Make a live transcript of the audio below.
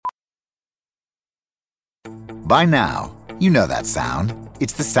By now, you know that sound.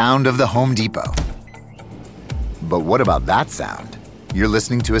 It's the sound of the Home Depot. But what about that sound? You're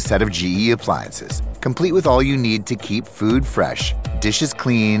listening to a set of GE appliances, complete with all you need to keep food fresh, dishes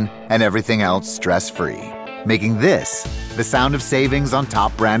clean, and everything else stress-free. Making this the sound of savings on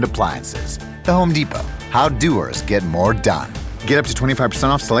top brand appliances. The Home Depot. How doers get more done. Get up to 25%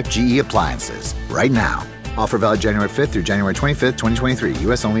 off select GE appliances right now. Offer valid January 5th through January 25th, 2023.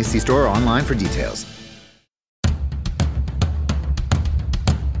 U.S. only. See store or online for details.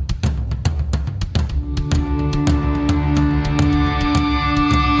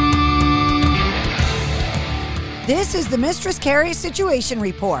 This is the Mistress Carrie Situation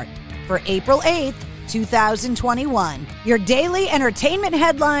Report for April 8th, 2021. Your daily entertainment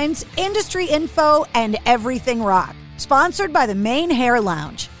headlines, industry info, and everything rock. Sponsored by the Maine Hair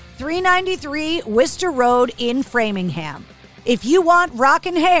Lounge, 393 Worcester Road in Framingham. If you want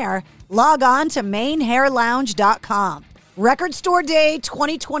rockin' hair, log on to mainhairlounge.com. Record Store Day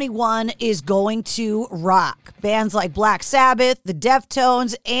 2021 is going to rock. Bands like Black Sabbath, the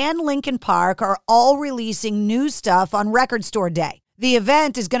Deftones, and Linkin Park are all releasing new stuff on Record Store Day. The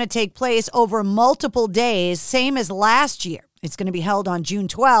event is going to take place over multiple days, same as last year. It's going to be held on June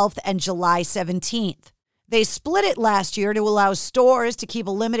 12th and July 17th. They split it last year to allow stores to keep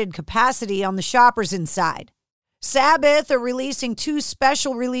a limited capacity on the shoppers inside. Sabbath are releasing 2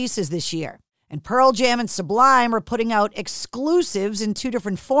 special releases this year. And Pearl Jam and Sublime are putting out exclusives in 2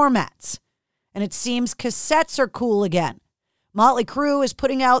 different formats. And it seems cassettes are cool again. Motley Crue is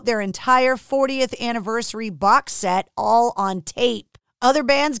putting out their entire 40th anniversary box set all on tape. Other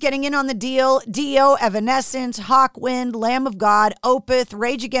bands getting in on the deal: Dio, Evanescence, Hawkwind, Lamb of God, Opeth,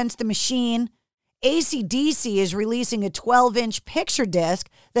 Rage Against the Machine. AC/DC is releasing a 12-inch picture disc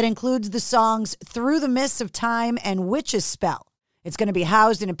that includes the songs Through the Mists of Time and Witch's Spell. It's going to be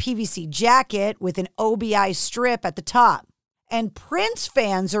housed in a PVC jacket with an OBI strip at the top. And Prince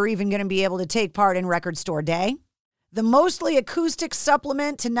fans are even going to be able to take part in Record Store Day. The mostly acoustic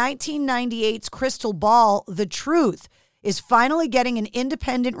supplement to 1998's Crystal Ball, The Truth, is finally getting an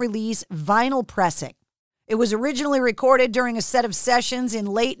independent release vinyl pressing. It was originally recorded during a set of sessions in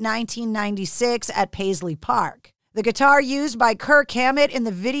late 1996 at Paisley Park. The guitar used by Kirk Hammett in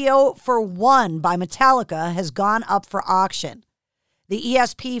the video for One by Metallica has gone up for auction. The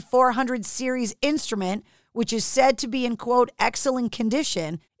ESP 400 series instrument, which is said to be in, quote, excellent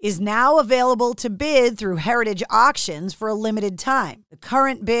condition, is now available to bid through Heritage Auctions for a limited time. The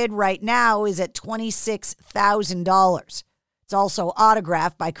current bid right now is at $26,000. It's also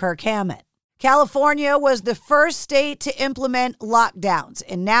autographed by Kirk Hammett. California was the first state to implement lockdowns,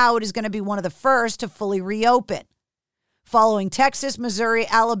 and now it is going to be one of the first to fully reopen. Following Texas, Missouri,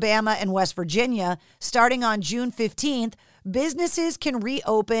 Alabama, and West Virginia, starting on June 15th, businesses can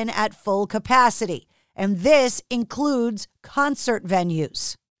reopen at full capacity, and this includes concert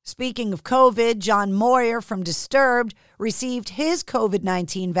venues. Speaking of COVID, John Moyer from Disturbed received his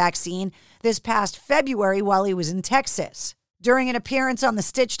COVID-19 vaccine this past February while he was in Texas. During an appearance on the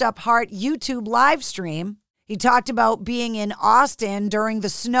Stitched Up Heart YouTube live stream, he talked about being in Austin during the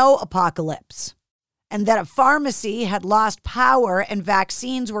snow apocalypse, and that a pharmacy had lost power and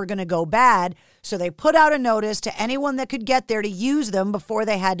vaccines were going to go bad, so they put out a notice to anyone that could get there to use them before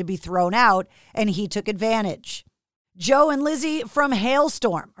they had to be thrown out, and he took advantage. Joe and Lizzie from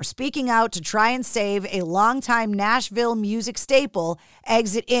Hailstorm are speaking out to try and save a longtime Nashville music staple,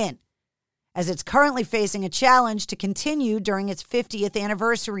 Exit In, as it's currently facing a challenge to continue during its 50th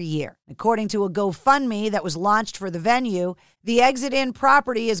anniversary year. According to a GoFundMe that was launched for the venue, the Exit In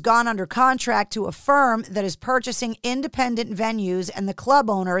property has gone under contract to a firm that is purchasing independent venues, and the club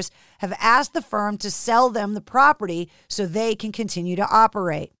owners have asked the firm to sell them the property so they can continue to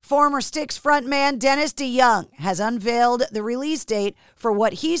operate. Former Styx frontman Dennis DeYoung has unveiled the release date for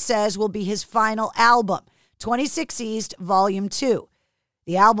what he says will be his final album, 26 East Volume 2.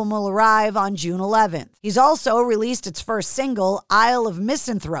 The album will arrive on June 11th. He's also released its first single, Isle of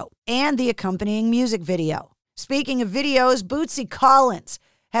Misanthrope, and the accompanying music video. Speaking of videos, Bootsy Collins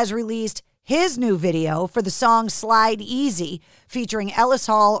has released his new video for the song Slide Easy, featuring Ellis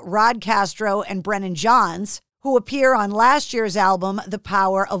Hall, Rod Castro, and Brennan Johns, who appear on last year's album, The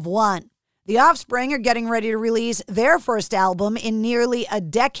Power of One. The Offspring are getting ready to release their first album in nearly a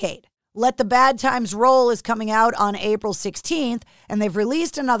decade. Let the Bad Times Roll is coming out on April 16th, and they've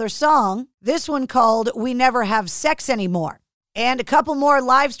released another song, this one called We Never Have Sex Anymore. And a couple more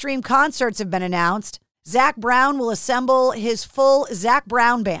live stream concerts have been announced. Zach Brown will assemble his full Zach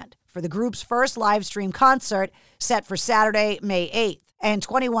Brown Band for the group's first live stream concert set for Saturday, May 8th. And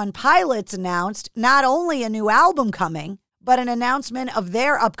 21 Pilots announced not only a new album coming, but an announcement of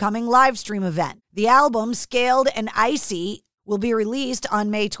their upcoming live stream event. The album, Scaled and Icy, will be released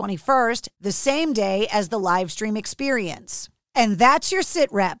on May 21st, the same day as the live stream experience. And that's your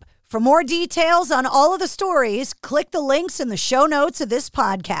Sit Rep. For more details on all of the stories, click the links in the show notes of this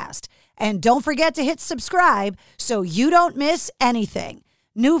podcast. And don't forget to hit subscribe so you don't miss anything.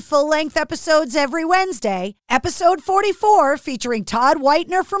 New full-length episodes every Wednesday. Episode 44, featuring Todd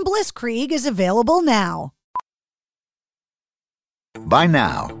Whitener from Blisskrieg, is available now. By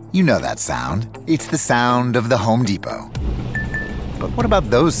now, you know that sound. It's the sound of the Home Depot. But what about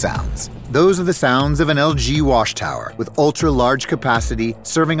those sounds? Those are the sounds of an LG wash tower with ultra-large capacity,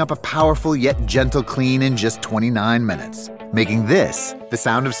 serving up a powerful yet gentle clean in just 29 minutes. Making this the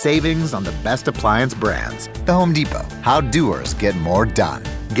sound of savings on the best appliance brands. The Home Depot. How doers get more done.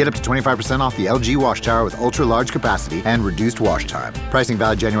 Get up to 25% off the LG wash tower with ultra-large capacity and reduced wash time. Pricing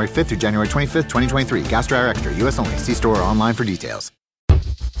valid January 5th through January 25th, 2023. Gas dryer extra. U.S. only. See store or online for details.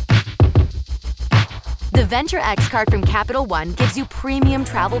 The Venture X card from Capital One gives you premium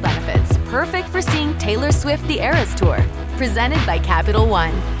travel benefits, perfect for seeing Taylor Swift The Eras Tour. Presented by Capital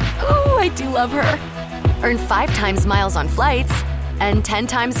One. Ooh, I do love her. Earn 5 times miles on flights and 10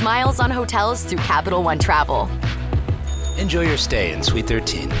 times miles on hotels through Capital One Travel. Enjoy your stay in Suite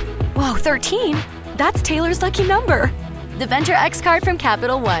 13. Whoa, 13? That's Taylor's lucky number. The Venture X card from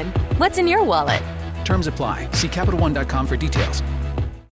Capital One. What's in your wallet? Terms apply. See CapitalOne.com for details.